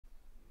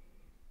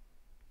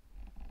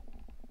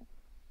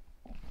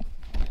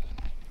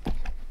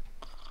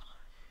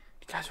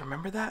guys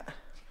remember that?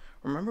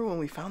 Remember when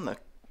we found the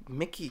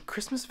Mickey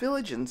Christmas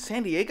Village in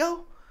San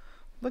Diego?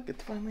 Look,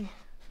 it's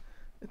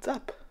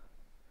up.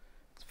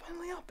 It's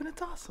finally up and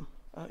it's awesome.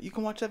 You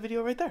can watch that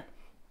video right there.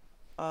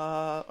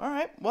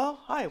 Alright, well,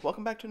 hi,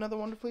 welcome back to another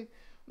wonderfully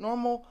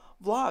normal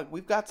vlog.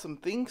 We've got some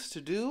things to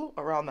do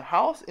around the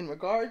house in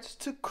regards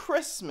to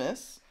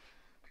Christmas.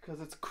 Because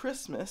it's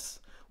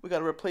Christmas. We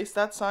gotta replace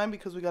that sign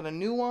because we got a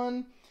new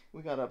one.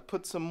 We gotta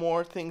put some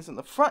more things in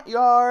the front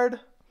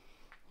yard.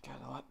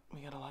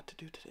 We got a lot to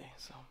do today,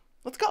 so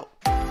let's go.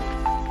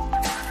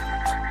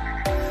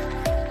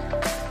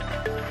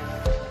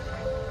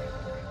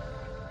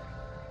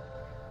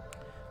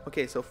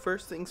 Okay, so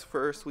first things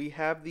first, we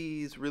have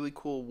these really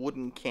cool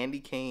wooden candy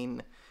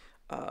cane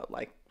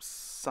like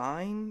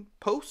sign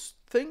post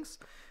things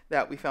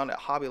that we found at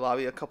Hobby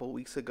Lobby a couple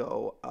weeks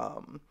ago.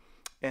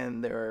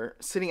 And they're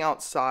sitting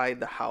outside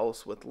the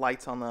house with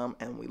lights on them,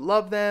 and we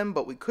love them,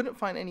 but we couldn't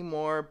find any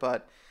more.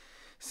 But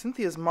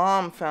Cynthia's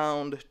mom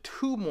found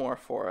 2 more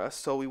for us,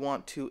 so we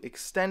want to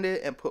extend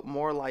it and put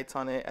more lights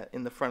on it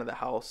in the front of the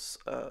house,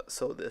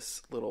 so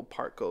this little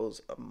part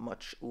goes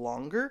much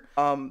longer.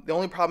 The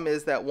only problem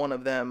is that one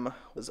of them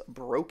was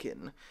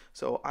broken,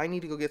 so I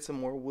need to go get some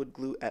more wood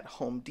glue at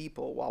Home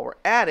Depot. While we're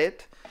at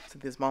it,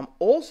 Cynthia's mom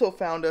also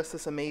found us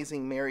this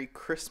amazing Merry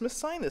Christmas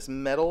sign, this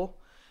metal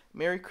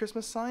Merry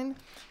Christmas sign,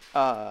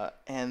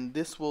 and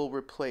this will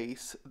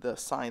replace the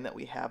sign that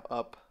we have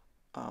up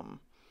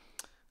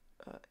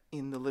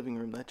in the living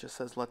room that just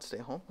says "Let's Stay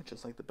Home," which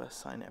is like the best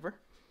sign ever.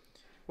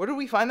 Where did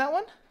we find that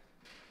one?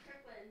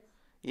 Kirkland's.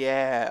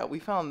 Yeah, we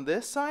found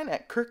this sign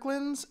at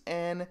Kirkland's,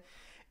 and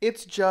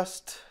it's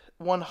just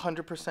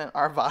 100%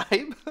 our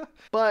vibe.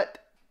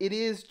 But it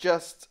is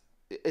just,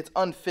 it's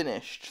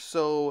unfinished,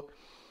 so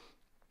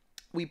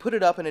we put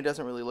it up and it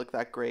doesn't really look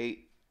that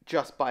great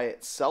just by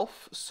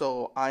itself.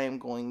 So I am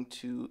going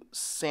to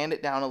sand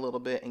it down a little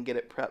bit and get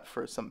it prepped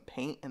for some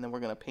paint, and then we're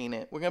gonna paint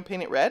it. We're gonna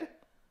paint it red.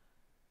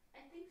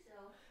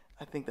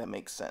 I think that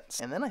makes sense.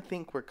 And then I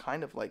think we're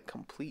kind of like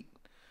complete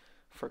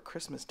for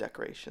Christmas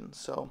decorations,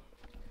 so.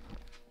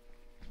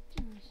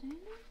 I'm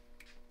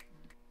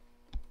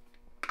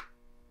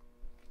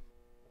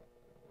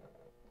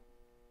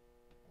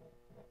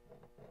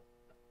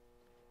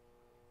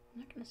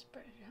not gonna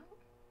spread it out.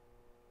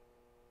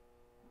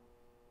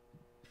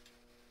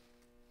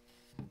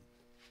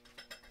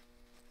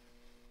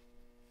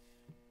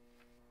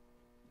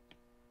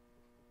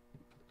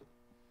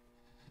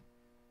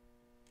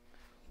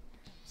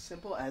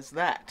 Simple as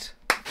that.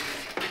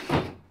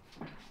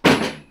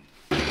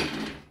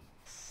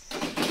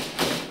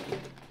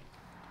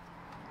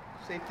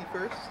 Safety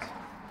first,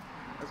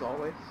 as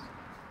always.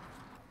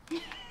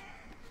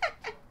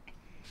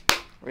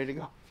 Ready to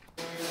go.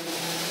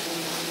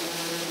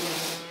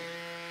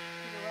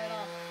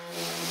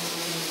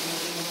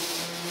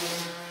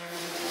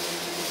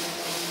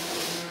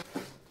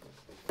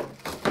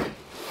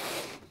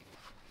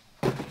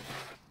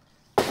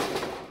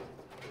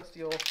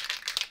 Steel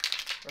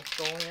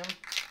Rust-Oleum.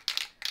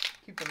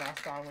 Keep the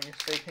mask on when you're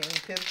spray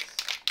painting, kids.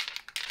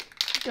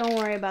 Don't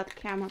worry about the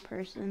camera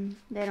person.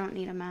 They don't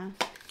need a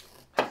mask.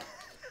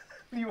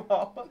 You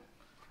want one?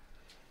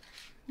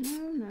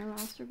 No, I'll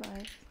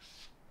survive.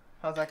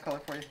 How's that color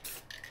for you?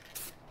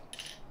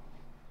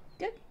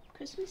 Good.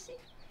 Christmassy.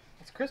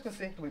 It's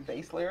Christmassy. Do we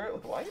base layer it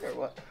with white or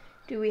what?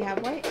 Do we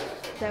have white?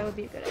 That would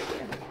be a good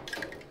idea.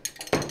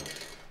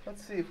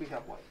 Let's see if we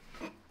have white.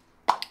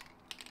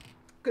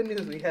 Good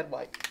news, we had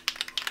white.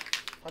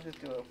 I'll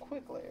just do a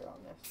quick layer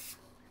on this.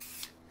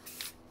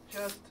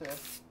 Just to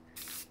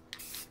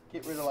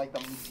get rid of like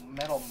the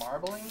metal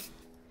marbling.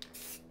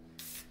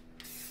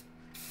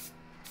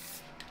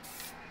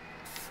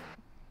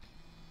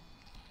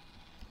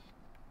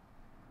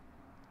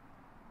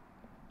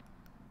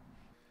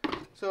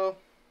 So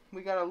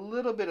we got a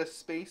little bit of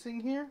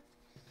spacing here.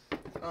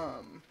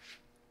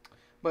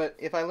 But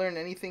if I learned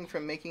anything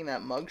from making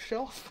that mug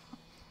shelf,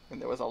 and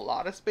there was a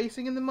lot of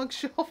spacing in the mug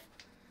shelf,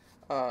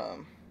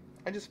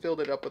 I just filled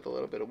it up with a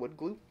little bit of wood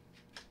glue.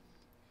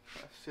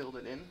 I filled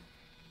it in.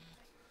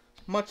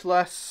 Much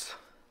less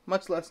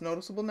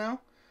noticeable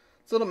now.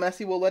 It's a little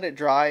messy. We'll let it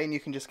dry and you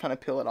can just kind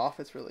of peel it off.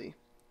 It's really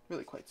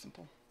quite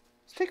simple.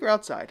 Let's take her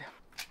outside.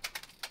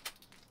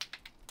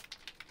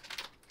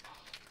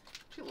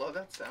 Don't you love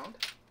that sound?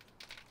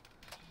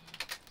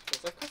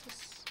 Feels like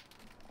Christmas.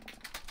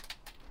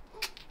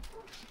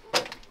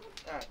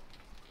 Alright.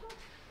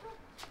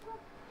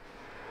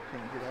 Can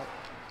you do that?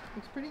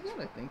 Looks pretty good,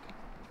 I think.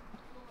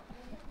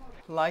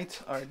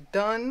 Lights are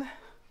done.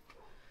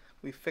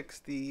 We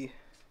fixed the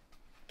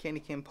candy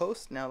cane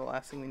post. Now the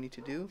last thing we need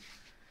to do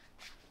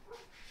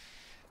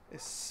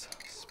is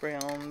spray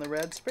on the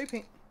red spray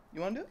paint. You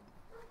want to do it?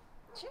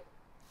 Sure.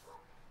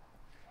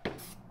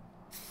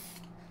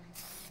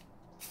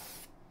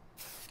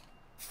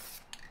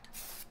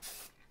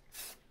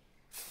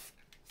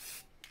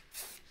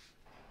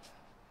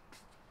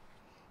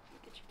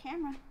 Get your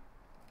camera.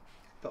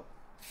 Go.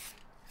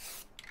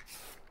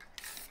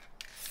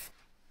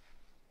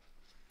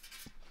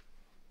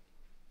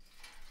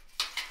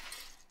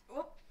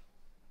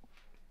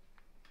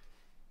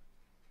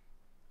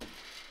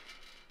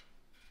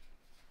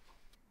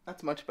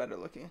 That's much better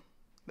looking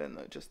than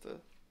just the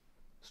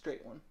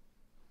straight one.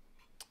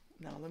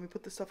 Now let me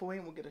put this stuff away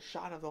and we'll get a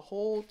shot of the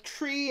whole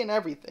tree and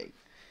everything.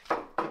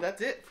 But that's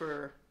it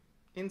for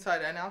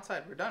inside and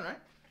outside. We're done, right?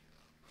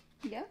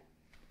 Yeah.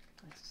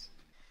 Nice.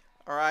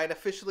 All right,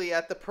 officially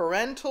at the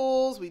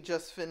parentals. We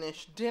just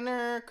finished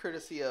dinner,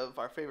 courtesy of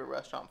our favorite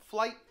restaurant,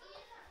 Flight.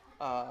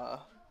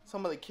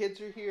 Some of the kids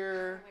are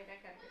here.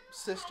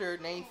 Sister,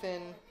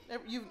 Nathan.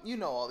 You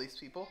know all these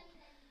people.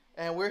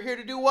 And we're here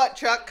to do what,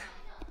 Chuck?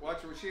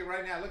 Watch it. We're seeing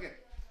right now. Look at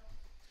it.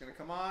 It's going to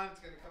come on.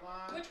 It's going to come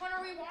on. Which one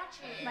are we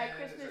watching? My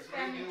Christmas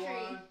family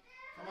tree.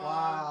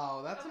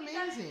 Wow, that's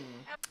amazing.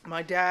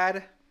 My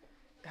dad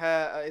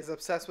is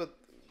obsessed with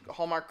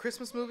Hallmark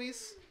Christmas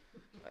movies,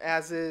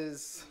 as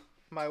is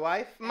my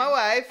wife.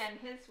 And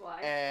his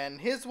wife.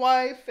 And his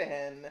wife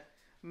and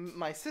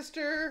my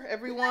sister.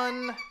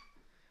 Everyone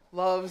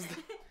loves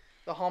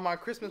the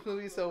Hallmark Christmas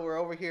movies, so we're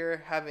over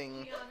here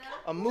having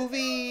a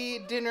movie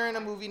dinner and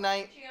a movie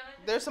night.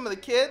 There's some of the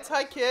kids.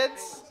 Hi,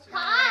 kids.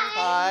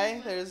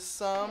 Hi.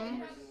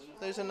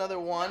 There's another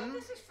one.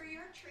 This is for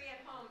your tree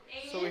at home.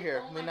 So we're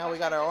here. Now we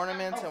got our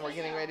ornaments and we're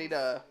getting ready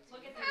to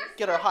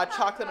get our hot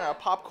chocolate and our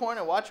popcorn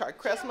and watch our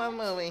Christmas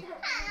movie.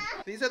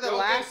 These are the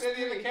last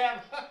three.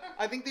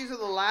 I think these are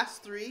the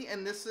last three,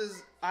 and this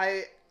is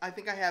I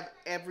think I have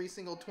every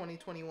single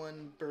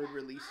 2021 bird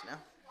release now.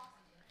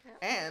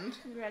 And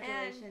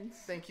Congratulations.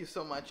 thank you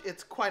so much.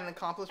 It's quite an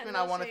accomplishment.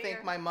 I want to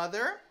thank my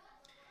mother,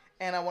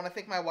 and I want to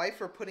thank my wife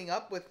for putting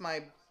up with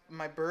my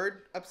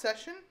bird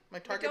obsession, my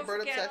target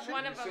bird obsession.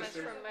 One of them is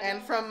from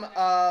And from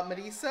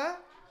Marisa,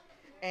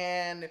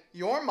 and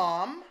your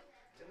mom.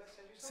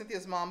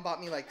 Cynthia's mom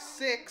bought me like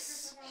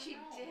 6. She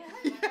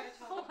did.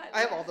 I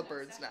have all the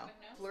birds now.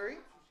 Flurry?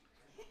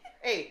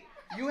 Hey,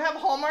 you have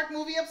Hallmark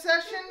movie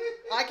obsession?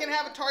 I can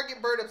have a Target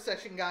bird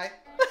obsession, guy.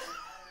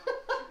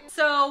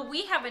 So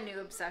we have a new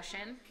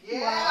obsession,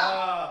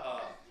 Yeah.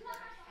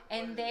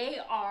 and they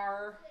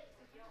are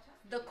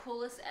the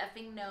coolest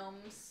effing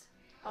gnomes.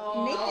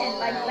 Nathan,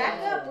 like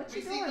back up. What We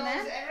you see doing, those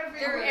man?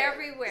 They're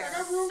everywhere.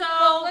 So,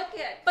 So, Look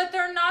at. but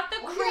they're not the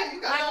yeah, creepy.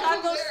 you got I got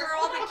those those there. for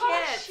all the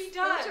kids. She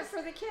does. Those are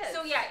for the kids.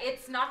 So yeah,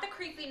 it's not the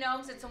creepy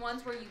gnomes. It's the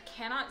ones where you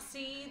cannot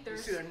see. you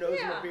There's see their nose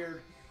and their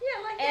beard.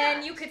 Yeah, like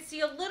and you could see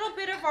a little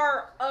bit of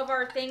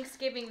our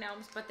Thanksgiving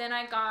gnomes. But then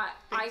I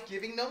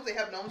Thanksgiving gnomes? They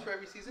have gnomes for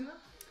every season now?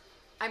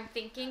 I'm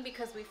thinking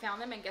because we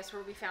found them, and guess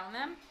where we found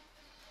them?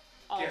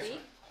 Guess Aldi.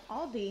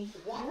 Aldi.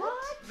 What?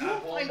 You will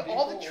find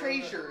all the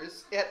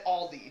treasures at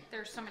Aldi.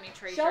 There's so many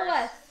treasures. Show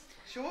us.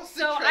 Show us the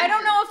So treasures. I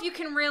don't know if you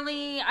can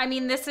really. I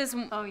mean, this is.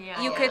 Oh,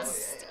 yeah. You could.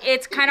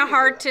 It's kind of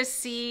hard to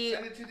see.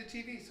 Send it to the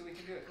TV so we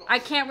can do it. I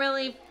can't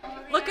really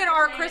look at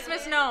our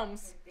Christmas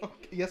gnomes.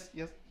 Okay, yes,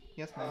 ma'am.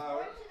 Uh,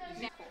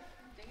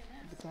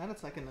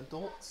 It's like an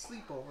adult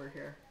sleepover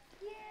here.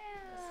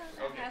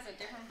 It has a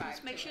different vibe.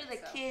 Just make to sure it,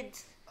 the so.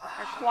 kids are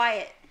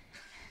quiet.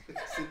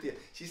 Cynthia,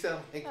 she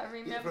sounds like I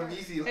remember. from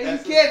Easy. Hey, you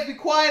kids, be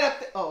quiet up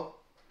there. Oh,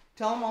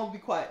 tell them all to be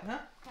quiet, huh?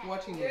 You're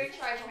watching You're me. in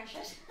charge,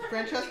 Francesca.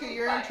 Francesca,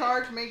 you're in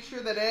charge. Make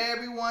sure that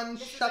everyone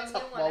This is shuts a new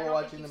up one. while I we're don't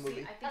watching the think you've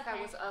movie. seen- I think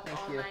I was up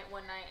Thank all you. night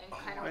one night and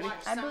kind of Ready?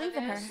 watched I some believe of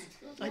in her.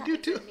 this. I do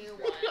too. It's a new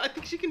one. I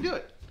think she can do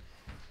it.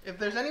 If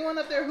there's anyone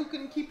up there who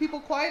can keep people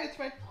quiet, it's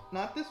right.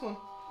 Not this one.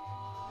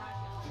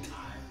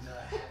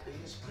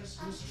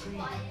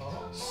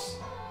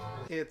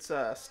 It's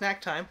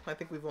snack time. I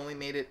think we've only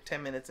made it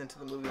 10 minutes into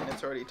the movie and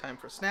it's already time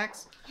for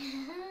snacks.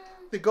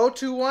 The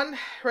go-to one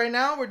right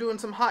now, we're doing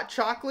some hot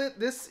chocolate.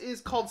 This is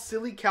called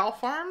Silly Cow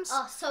Farms.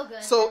 Oh, so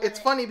good. So I love it's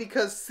it. funny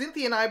because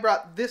Cynthia and I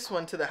brought this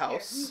one to the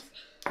house.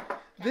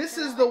 This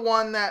is the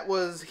one that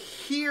was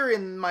here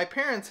in my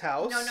parents'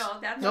 house. No,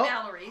 that's Nope.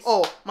 Valerie's.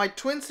 Oh, my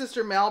twin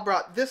sister Mal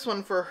brought this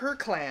one for her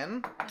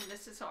clan. And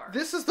this is ours.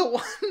 This is the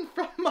one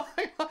from my.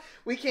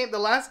 We came the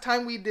last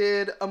time we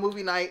did a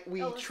movie night.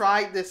 We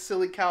tried this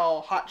Silly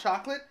Cow hot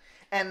chocolate,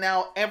 and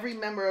now every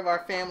member of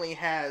our family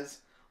has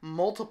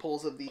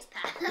multiples of these.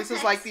 This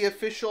is like the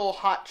official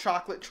hot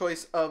chocolate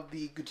choice of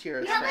the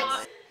Gutierrez Yeah, family.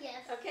 like, yes.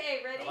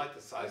 Okay, ready? I like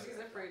the size of She's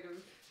it. afraid of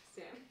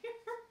Sam.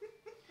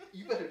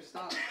 You better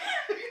stop.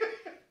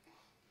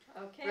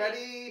 Okay.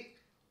 Ready?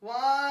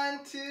 1,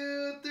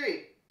 2,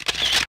 3.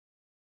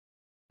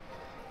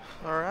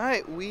 All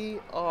right, we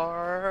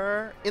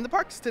are in the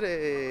parks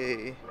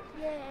today.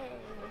 Yay.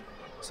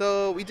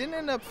 So we didn't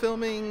end up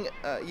filming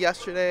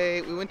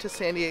yesterday. We went to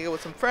San Diego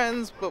with some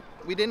friends, but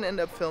we didn't end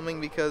up filming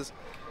because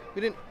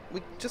we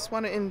just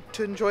wanted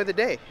to enjoy the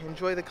day,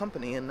 enjoy the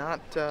company, and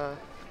not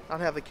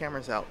have the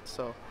cameras out.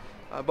 So,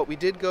 but we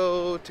did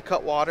go to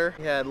Cutwater.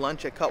 We had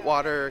lunch at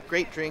Cutwater,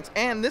 great drinks,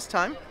 and this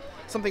time,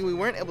 something we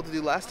weren't able to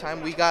do last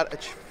time, we got a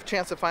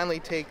chance to finally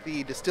take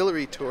the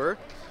distillery tour,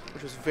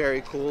 which was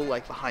very cool,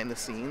 like behind the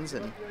scenes,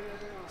 and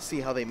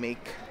see how they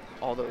make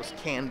all those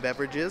canned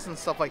beverages and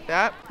stuff like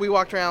that. We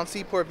walked around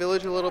Seaport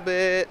Village a little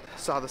bit,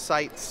 saw the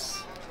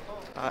sights,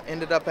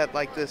 ended up at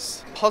like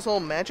this puzzle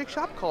magic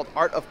shop called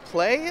Art of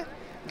Play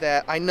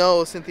that I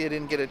know Cynthia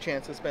didn't get a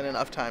chance to spend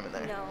enough time in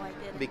there. No, I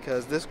didn't.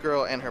 Because this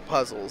girl and her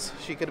puzzles,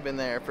 she could have been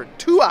there for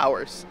 2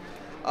 hours.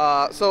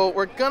 So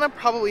we're gonna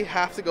probably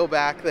have to go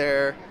back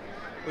there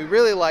We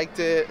really liked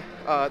it.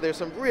 There's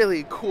some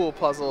really cool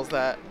puzzles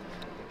that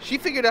she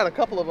figured out a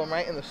couple of them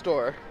right in the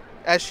store,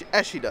 as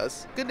she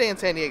does. Good day in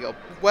San Diego.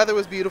 Weather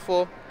was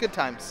beautiful. Good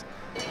times.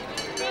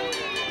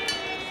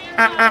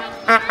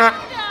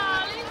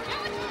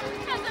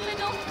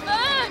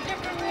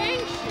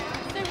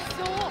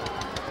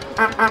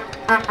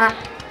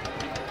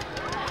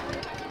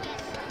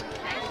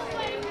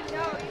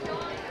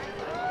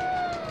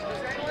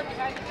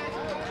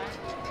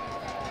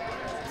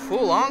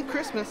 Full on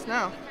Christmas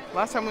now.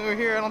 Last time we were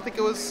here, I don't think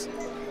it was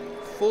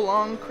full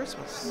on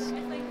Christmas.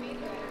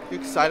 You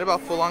excited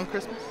about full on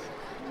Christmas?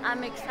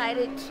 I'm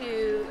excited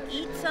to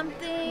eat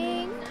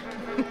something,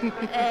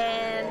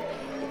 and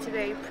it's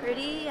very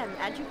pretty and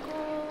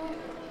magical.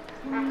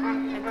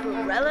 And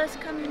Corella's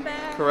coming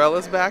back.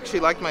 Corella's back. She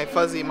liked my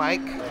fuzzy mic.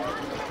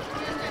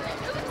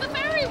 Who's the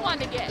fairy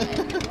one again?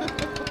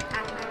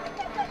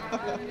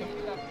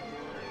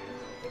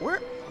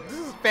 This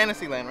is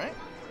Fantasyland, right?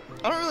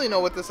 I don't really know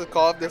what this is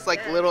called. There's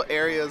like little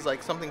areas,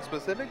 like something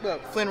specific,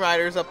 but Flynn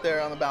Rider's up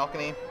there on the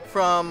balcony.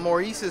 From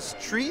Maurice's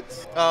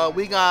Treats,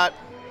 we got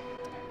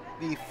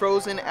the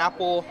frozen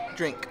apple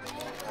drink.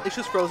 It's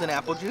just frozen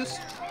apple juice.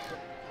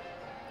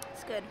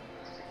 It's good.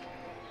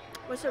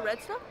 What's the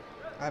red stuff?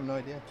 I have no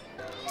idea.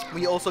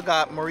 We also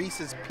got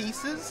Maurice's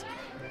Pieces,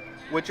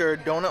 which are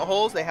donut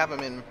holes. They have them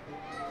in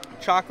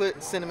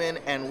chocolate, cinnamon,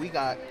 and we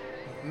got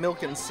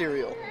milk and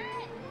cereal.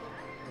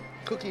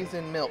 Cookies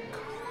and milk.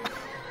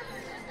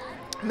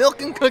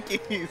 Milk and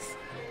cookies.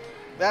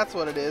 That's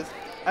what it is.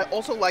 I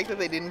also like that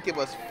they didn't give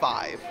us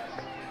 5.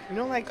 You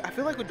know, like, I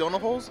feel like with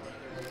donut holes,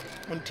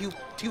 when two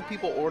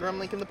people order them,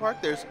 like in the park,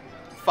 there's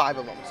 5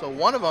 of them. So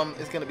one of them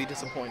is going to be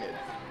disappointed.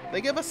 They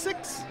give us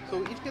 6, so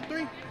we each get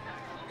 3. What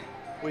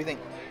do you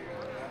think?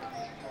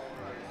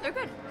 They're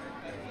good.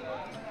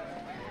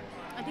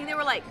 I think they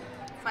were like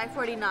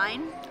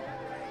 $5.49.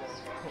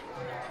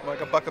 Like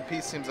 $1 a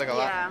piece seems like a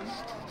lot Yeah.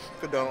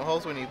 for donut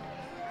holes when you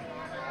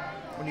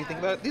think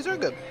about it. These are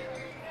good.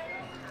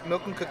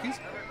 Milk and cookies.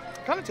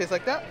 Kind of tastes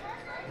like that.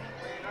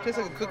 Tastes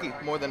like a cookie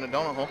more than a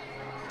donut hole.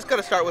 Just got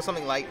to start with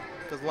something light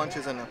because lunch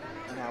is in an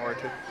hour or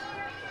 2.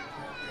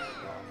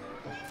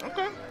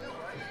 Okay.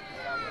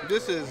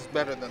 This is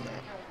better than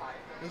that.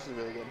 This is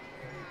really good.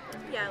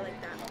 Yeah, I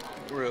like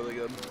that. Really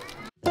good.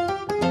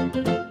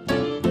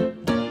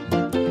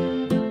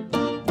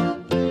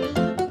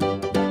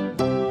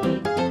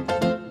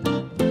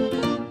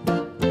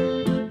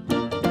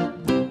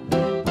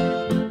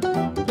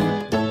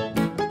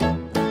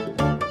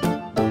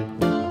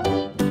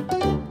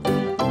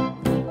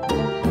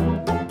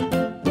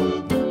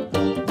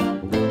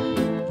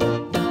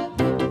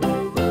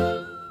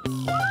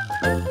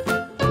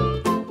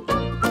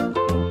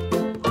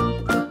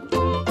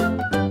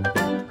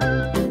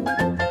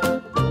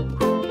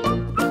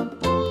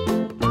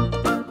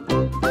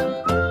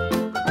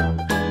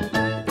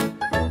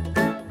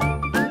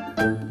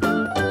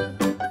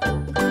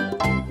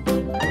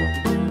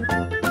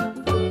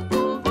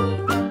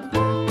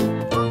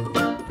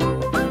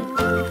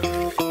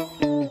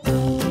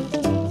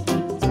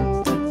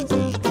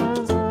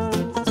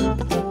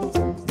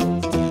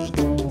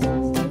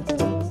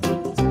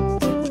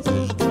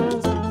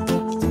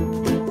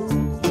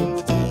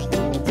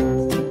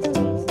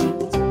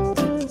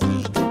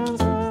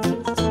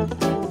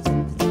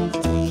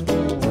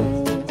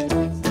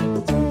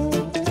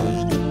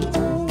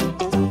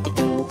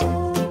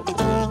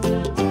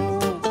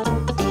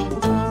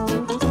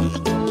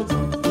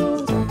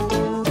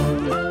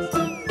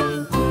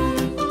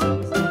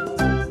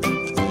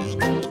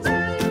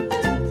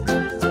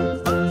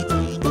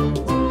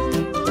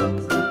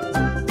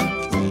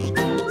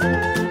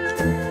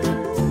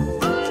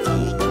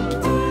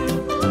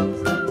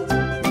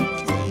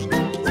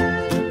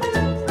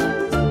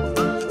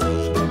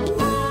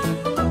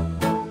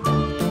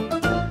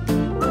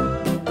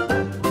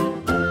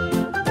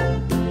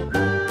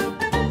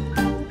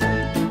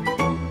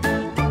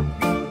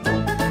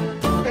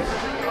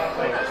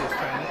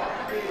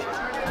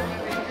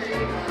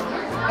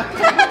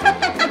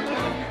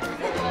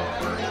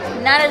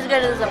 Not as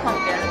good as a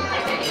pumpkin.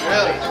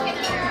 Really?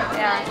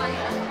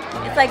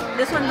 Yeah. It's like,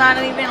 this one's not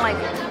even like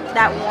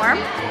that warm.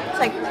 It's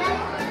like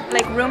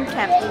room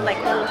temp, like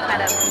a little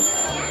kind of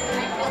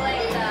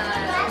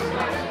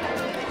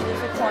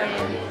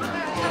disappointing.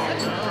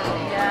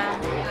 Yeah.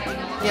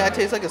 Yeah, it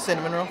tastes like a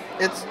cinnamon roll.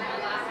 It's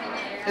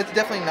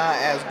definitely not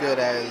as good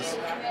as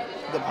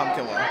the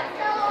pumpkin one.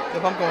 The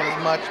pumpkin one is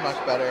much, much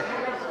better.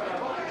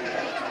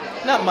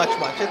 Not much,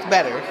 it's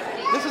better.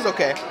 This is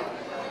okay.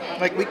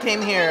 Like, we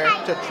came here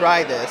to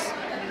try this,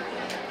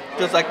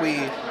 just like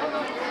we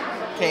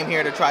came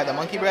here to try the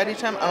monkey bread each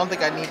time. I don't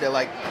think I need to,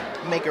 like,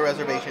 make a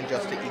reservation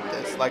just to eat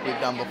this, like we've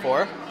done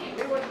before.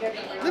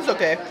 This is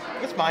okay.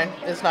 It's fine.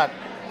 It's not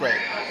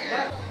great.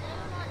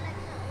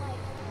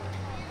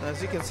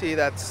 As you can see,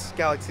 that's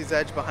Galaxy's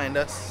Edge behind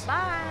us.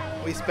 Bye.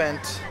 We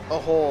spent a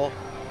whole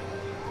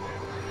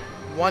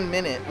 1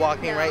 minute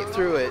walking right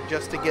through it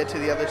just to get to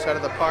the other side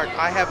of the park.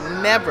 I have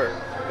never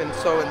been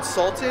so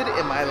insulted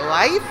in my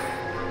life.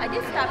 I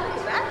did stop at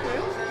the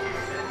bathroom.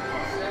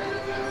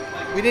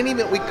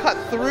 We cut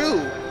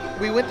through.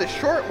 We went the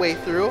short way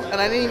through,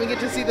 and I didn't even get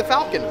to see the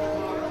Falcon.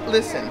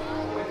 Listen,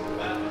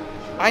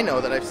 I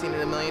know that I've seen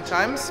it a million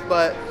times,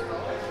 but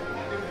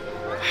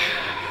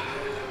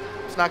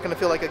it's not going to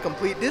feel like a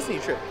complete Disney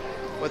trip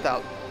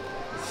without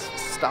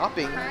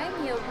stopping.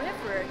 Crimea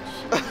River.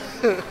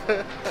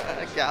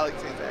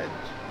 Galaxy's Edge.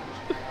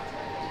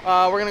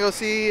 We're going to go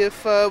see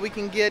if we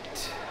can get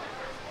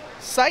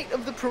sight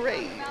of the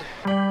parade.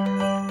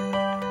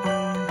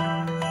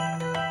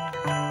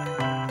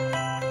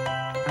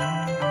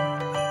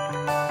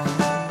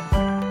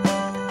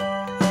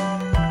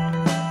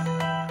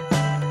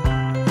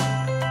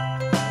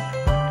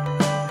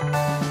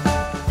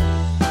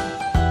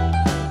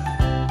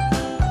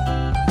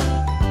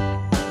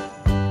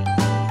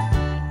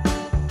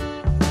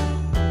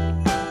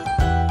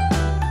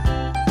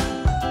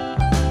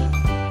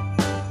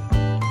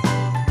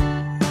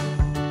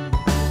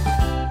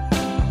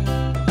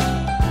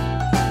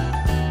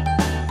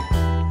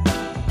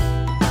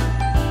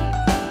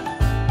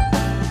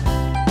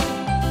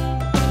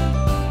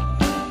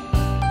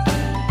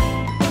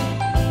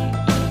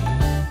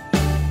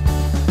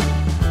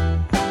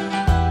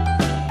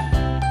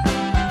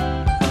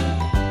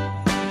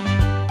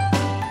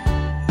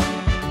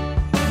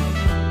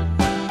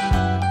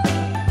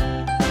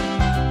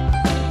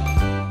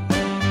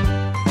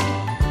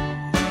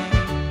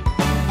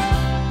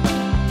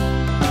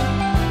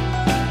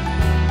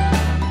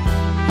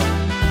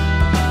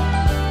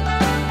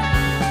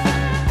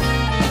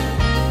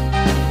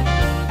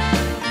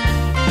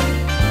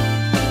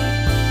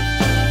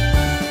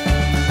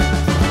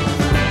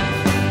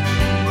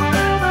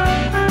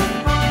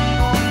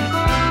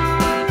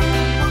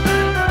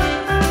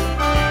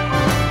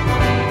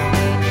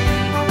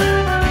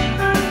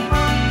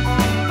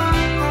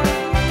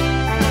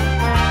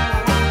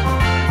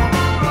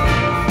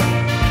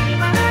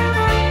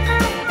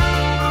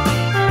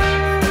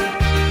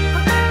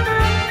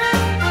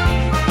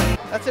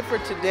 That's it for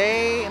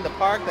today in the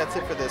park. That's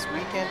it for this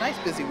weekend. Nice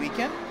busy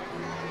weekend.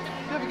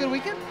 Did you have a good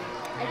weekend?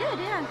 I did,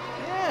 yeah.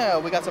 Yeah,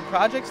 we got some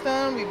projects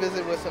done. We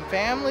visited with some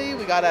family.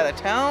 We got out of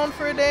town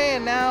for a day,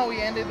 and now we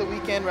ended the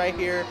weekend right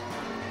here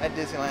at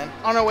Disneyland.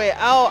 On our way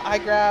out, I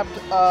grabbed,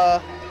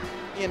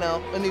 you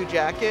know, a new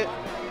jacket.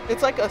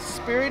 It's like a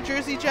Spirit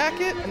jersey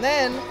jacket, and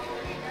then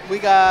we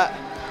got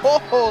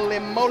holy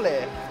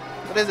moly.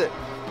 What is it?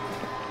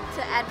 It's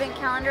an advent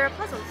calendar of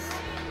puzzles.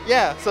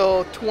 Yeah,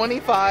 so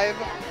 25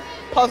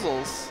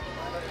 puzzles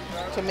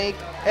to make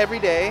every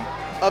day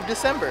of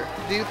December.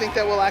 Do you think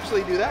that we'll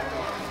actually do that?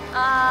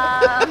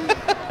 I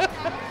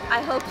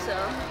hope so.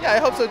 Yeah, I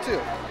hope so too.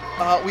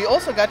 We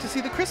also got to see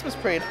the Christmas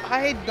parade.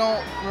 I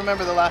don't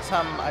remember the last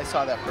time I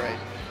saw that parade.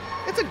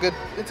 It's a good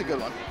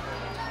one.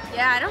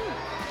 Yeah, I don't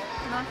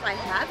know if I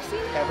have seen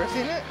it. Ever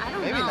seen it? I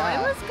don't Maybe know. not.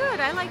 It was good.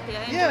 I liked it.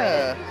 I enjoyed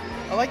Yeah, it.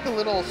 I like the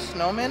little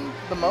snowmen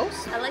the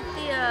most. I like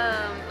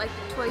the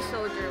toy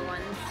soldier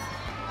ones.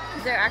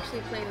 Because they're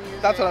actually playing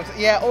music. That's what I'm saying.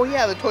 Yeah, oh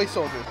yeah, the toy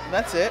soldiers.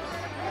 That's it.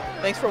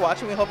 Thanks for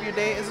watching. We hope your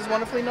day is as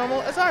wonderfully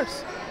normal as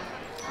ours.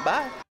 Bye.